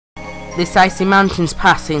This icy mountain's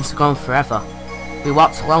path seems to go on forever. We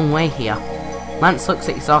walked a long way here. Lance looks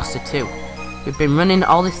exhausted too. We've been running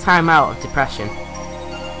all this time out of depression.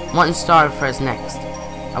 What in store for us next?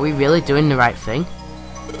 Are we really doing the right thing?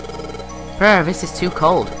 Brr, this is too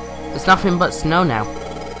cold. There's nothing but snow now.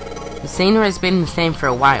 The scenery has been the same for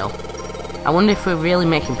a while. I wonder if we're really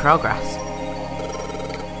making progress.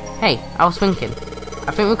 Hey, I was thinking.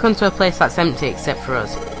 I think we've come to a place that's empty except for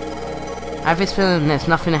us. I have this feeling there's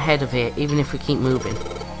nothing ahead of here even if we keep moving.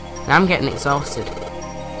 And I'm getting exhausted.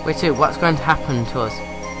 Wait too, what's going to happen to us?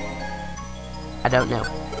 I don't know.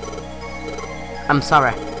 I'm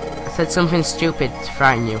sorry. I said something stupid to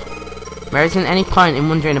frighten you. There isn't any point in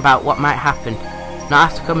wondering about what might happen,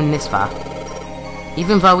 not after coming this far.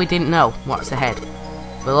 Even though we didn't know what's ahead,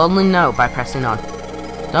 we'll only know by pressing on.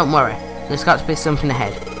 Don't worry, there's got to be something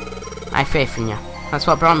ahead. I have faith in you. That's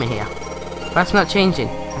what brought me here. But that's not changing.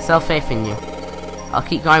 I still have faith in you. I'll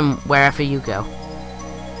keep going wherever you go.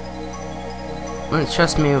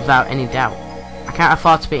 Trust me without any doubt. I can't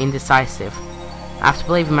afford to be indecisive. I have to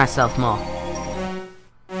believe in myself more.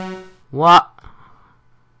 What?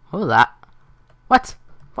 What was that? What?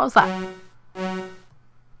 What was that?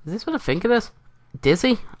 Is this what I think it is?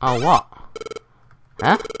 Dizzy? Or what?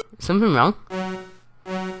 Huh? Is something wrong?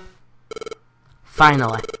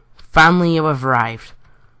 Finally. Finally you have arrived.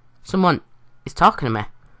 Someone is talking to me.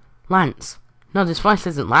 Lance. No, this voice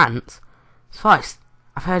isn't Lance. This voice,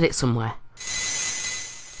 I've heard it somewhere.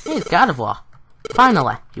 Hey, it's God of War.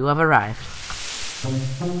 Finally, you have arrived.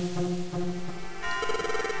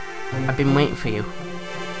 I've been waiting for you.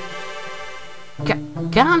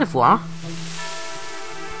 God of War?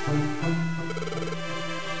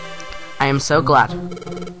 I am so glad.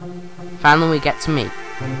 Finally we get to meet.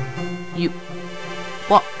 You...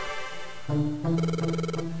 What?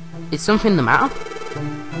 Is something the matter?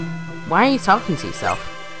 Why are you talking to yourself?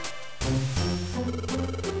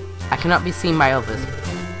 I cannot be seen by others.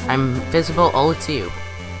 I'm visible only to you.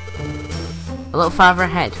 A little farther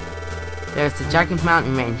ahead, there is the jagged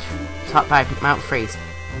mountain range, topped by Mount Freeze.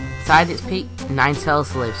 Beside its peak,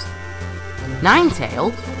 Ninetales lives.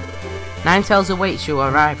 Ninetales? Ninetales awaits your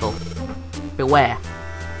arrival. Beware.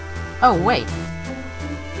 Oh, wait.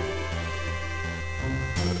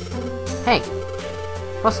 Hey,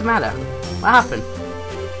 what's the matter? What happened?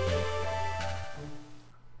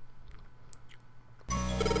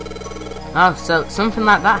 Oh, so something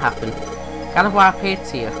like that happened. God of War appeared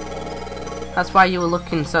to you. That's why you were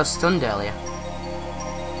looking so stunned earlier.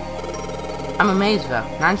 I'm amazed though.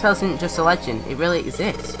 Ninetales isn't just a legend, it really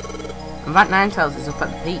exists. In fact, Ninetales is up at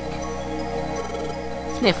the peak.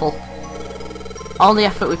 Sniffle. All the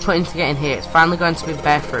effort we put into getting here is finally going to be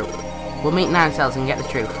bear fruit. We'll meet Ninetales and get the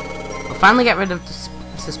truth. We'll finally get rid of the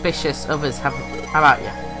suspicious others have about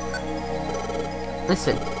you.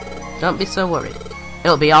 Listen, don't be so worried.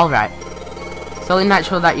 It'll be alright. It's only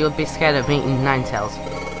natural that you would be scared of meeting Ninetales.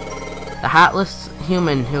 The heartless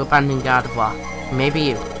human who abandoned God of War. Maybe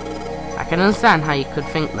you. I can understand how you could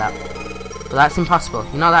think that. But that's impossible.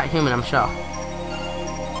 You're not that human, I'm sure.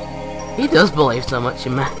 He does believe so much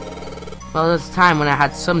in me. Well, there was a time when I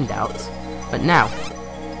had some doubts. But now,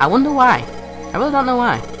 I wonder why. I really don't know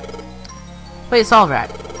why. But it's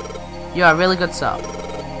alright. You're a really good sort.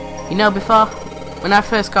 You know, before, when I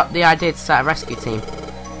first got the idea to start a rescue team,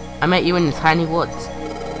 I met you in the tiny woods.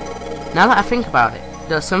 Now that I think about it,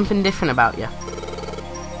 there's something different about you.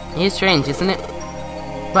 It's strange, isn't it?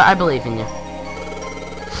 But I believe in you.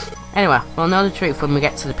 Anyway, we'll know the truth when we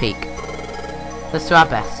get to the peak. Let's do our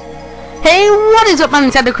best. Hey, what is up, my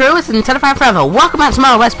Nintendo crew? It's Nintendo Fan Forever. Welcome back to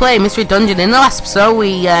my Let's Play Mystery Dungeon. In the last episode,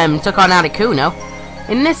 we took on articuno.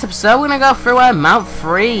 In this episode, we're gonna go through Mount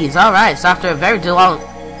Freeze. Alright, so after a very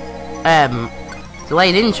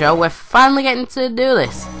delayed intro, we're finally getting to do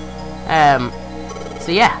this.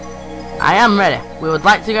 So yeah, I am ready. We would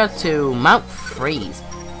like to go to Mount Freeze.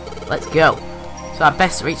 Let's go. So our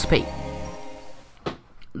best to reach the peak.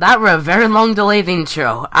 That were a very long delayed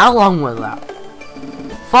intro. How long was that?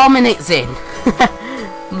 4 minutes in.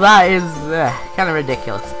 That is kind of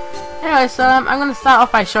ridiculous. Anyway, so I'm going to start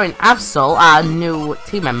off by showing Absol, our new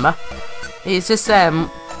team member. He's just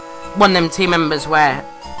one of them team members where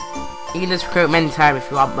you can just recruit him anytime if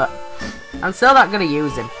you want, but I'm still not going to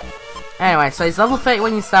use him. Anyway, so he's level 30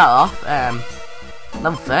 when you start off.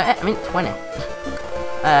 Level 30? I mean 20.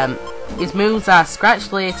 His moves are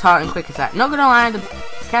Scratch, Leer, Taunt, and Quick Attack. Not gonna lie, they're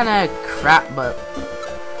kinda crap, but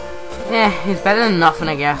yeah, he's better than nothing,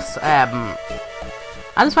 I guess. I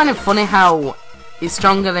just find it funny how he's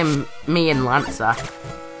stronger than me and Lance are.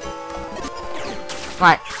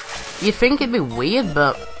 Like, you'd think it'd be weird,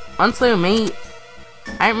 but honestly with me,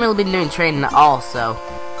 I haven't really been doing training at all, so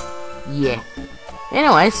yeah.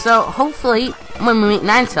 Anyway, so hopefully when we meet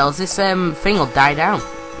Ninetales, this thing will die down,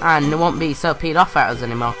 and it won't be so peed off at us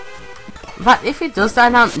anymore. But if it does die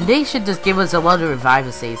down, they should just give us a load of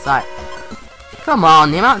reviver seeds. Like, come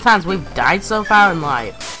on, the amount of times we've died so far, and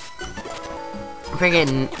like,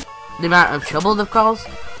 friggin' the amount of trouble they've caused,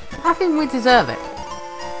 I think we deserve it.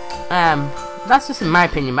 That's just in my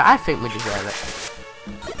opinion, but I think we deserve it.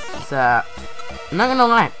 So, I'm not gonna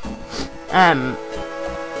lie.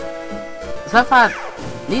 So far,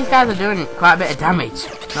 these guys are doing quite a bit of damage.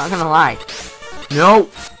 Not gonna lie. No,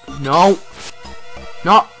 no,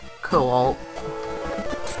 not cool.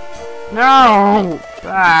 No,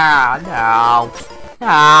 no,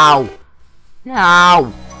 no,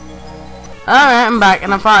 no. Alright, I'm back,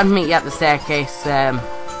 and I thought I'd meet you at the staircase.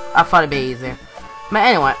 I thought it'd be easier. But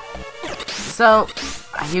anyway, so,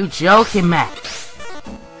 are you joking me?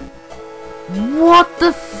 What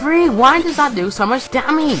the freak? Why does that do so much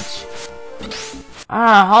damage?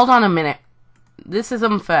 Hold on a minute. This is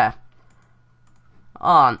unfair.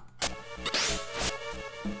 On.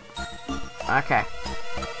 Okay.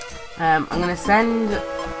 I'm gonna send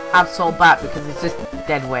Absol back because it's just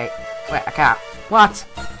dead weight. Wait, I can't. What?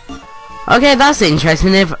 Okay, that's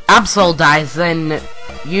interesting. If Absol dies, then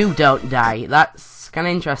you don't die. That's kind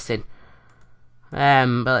of interesting.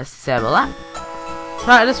 But let's disable that.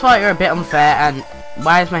 Right, I just thought you were a bit unfair, and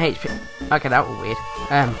why is my HP... Okay, that was weird.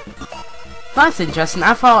 That's interesting.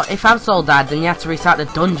 I thought if Absol died, then you had to restart the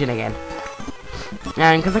dungeon again.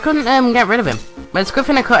 Because I couldn't get rid of him. But it's a good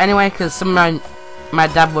thing I cut anyway, because some of my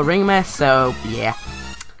dad will ring me, so yeah.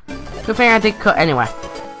 Good thing I did cut anyway.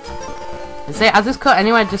 See, I just cut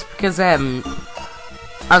anyway just because I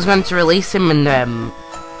was going to release him, and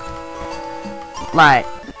like,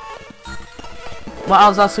 what I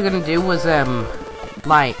was also going to do was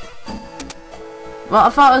like, well, I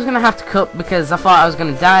thought I was going to have to cut because I thought I was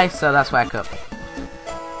going to die, so that's why I cut.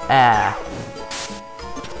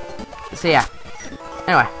 So yeah.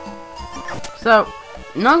 Anyway. So,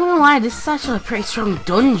 not gonna lie, this is actually a pretty strong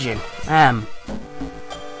dungeon.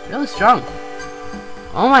 Really strong.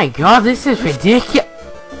 Oh my god, this is ridiculous.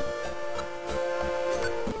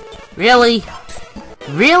 Really?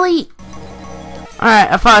 Really?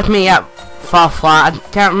 Alright, I thought it'd meet at 4th floor. I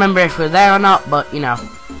can't remember if we're there or not, but, you know.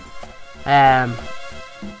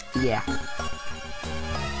 Yeah.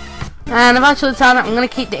 And I've actually decided I'm going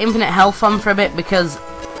to keep the infinite health on for a bit because,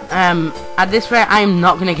 at this rate, I'm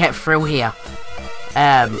not going to get through here.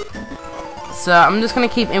 So I'm just going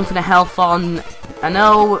to keep infinite health on. I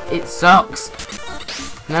know it sucks.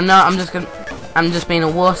 And I know I'm just being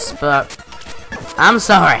a wuss, but I'm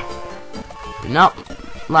sorry. Do not,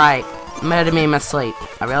 like, murder me in my sleep.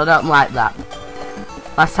 I really don't like that.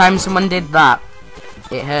 Last time someone did that,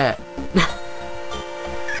 it hurt.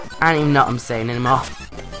 I don't even know what I'm saying anymore.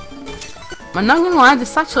 I'm not gonna lie,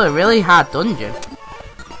 this is actually a really hard dungeon.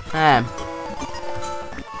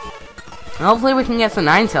 Hopefully we can get some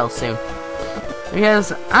Ninetales soon.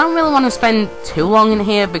 Because I don't really want to spend too long in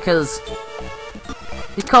here because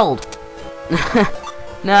it's cold.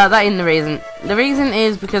 No, that ain't the reason. The reason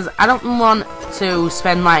is because I don't want to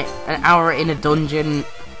spend like an hour in a dungeon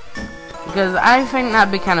because I think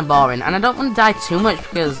that'd be kind of boring, and I don't want to die too much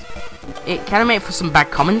because it kind of makes for some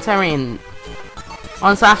bad commentary, and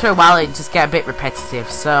honestly after a while it just get a bit repetitive.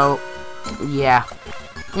 So yeah,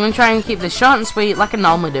 I'm gonna try and keep this short and sweet like I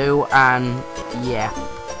normally do, and yeah.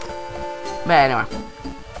 But anyway,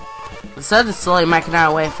 so just slowly making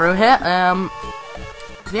our way through here.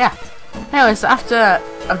 Yeah. Anyway, so after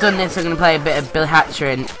I've done this, I'm gonna play a bit of Billy Hatcher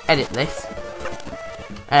and edit this.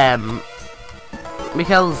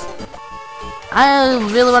 Because I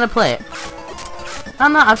really want to play it. I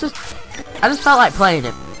don't know, I just felt like playing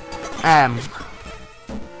it. I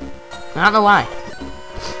don't know why.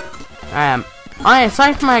 Oh yeah,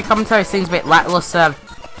 sorry for my commentary seems a bit lackluster.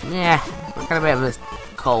 Yeah, kind of a bit of a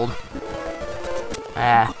cold.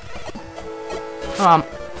 Come on.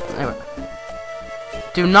 Anyway.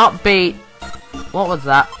 Do not be... What was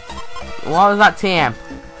that? What was that TM?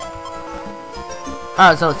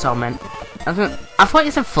 Oh, it's all torment. I thought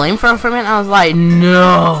you said flamethrower for a minute, and I was like,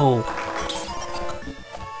 no!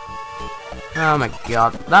 Oh my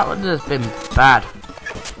god, that would have been bad.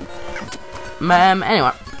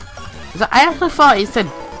 Anyway. So I actually thought he said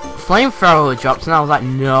flamethrower drops, and I was like,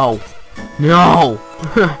 no. No!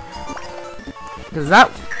 Because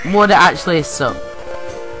that would have actually sucked.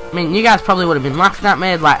 I mean, you guys probably would have been laughing at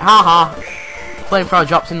me, like, haha, flamethrower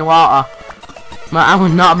drops in the water. But I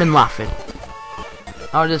would not have been laughing.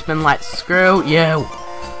 I would have just been like, screw you.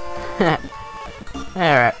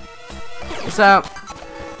 Alright. So,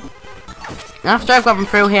 after I've gotten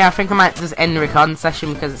through here, I think I might just end the recording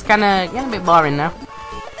session because it's kind of getting a bit boring now.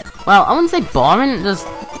 Well, I wouldn't say boring, just...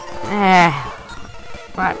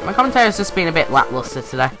 Right, my commentary has just been a bit lackluster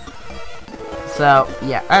today. So,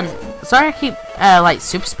 yeah, sorry I keep, like,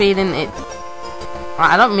 super speeding it.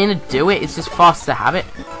 Like, I don't mean to do it, it's just forced to habit.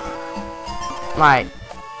 Like...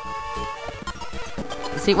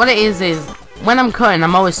 See, what it is, when I'm cutting,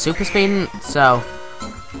 I'm always super speeding, so...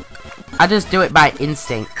 I just do it by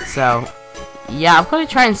instinct, so... Yeah, I've got to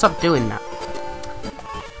try and stop doing that.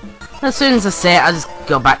 As soon as I say it, I just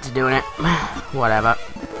go back to doing it. Whatever.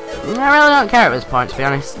 I really don't care at this point, to be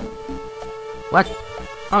honest. What?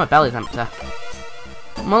 Oh, my belly's empty.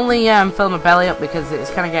 I'm only filling my belly up because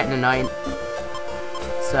it's kind of getting annoying.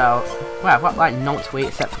 So, well, I've got like no to eat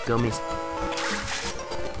except for gummies.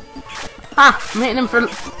 Ah, I'm hitting him through.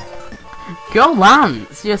 Go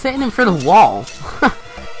Lance! You're hitting him through the wall.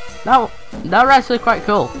 that was actually quite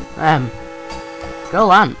cool. Go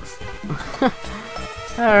Lance.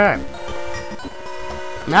 Alright.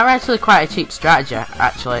 That's actually quite a cheap strategy,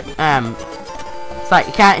 actually. It's like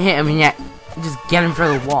you can't hit him and yet just get him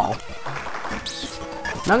through the wall.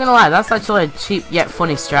 Not gonna lie, that's actually a cheap yet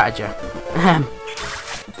funny strategy.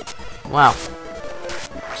 Well.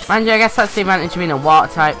 Mind you, I guess that's the advantage of being a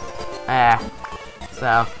water type. So.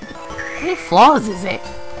 How many floors is it?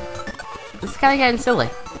 This is kinda getting silly.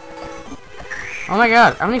 Oh my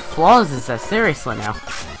god, how many floors is there? Seriously now.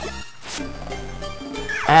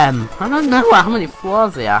 I don't know how many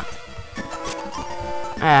floors there are.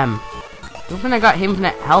 Hoping I got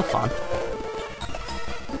infinite health on.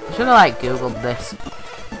 I should have like googled this.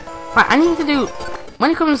 Right, I need to do,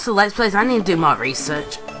 when it comes to Let's Plays, I need to do more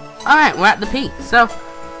research. Alright, we're at the peak, so,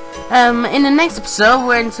 in the next episode,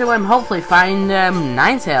 we're going to, hopefully find,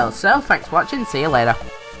 Ninetales. So, thanks for watching, see you later.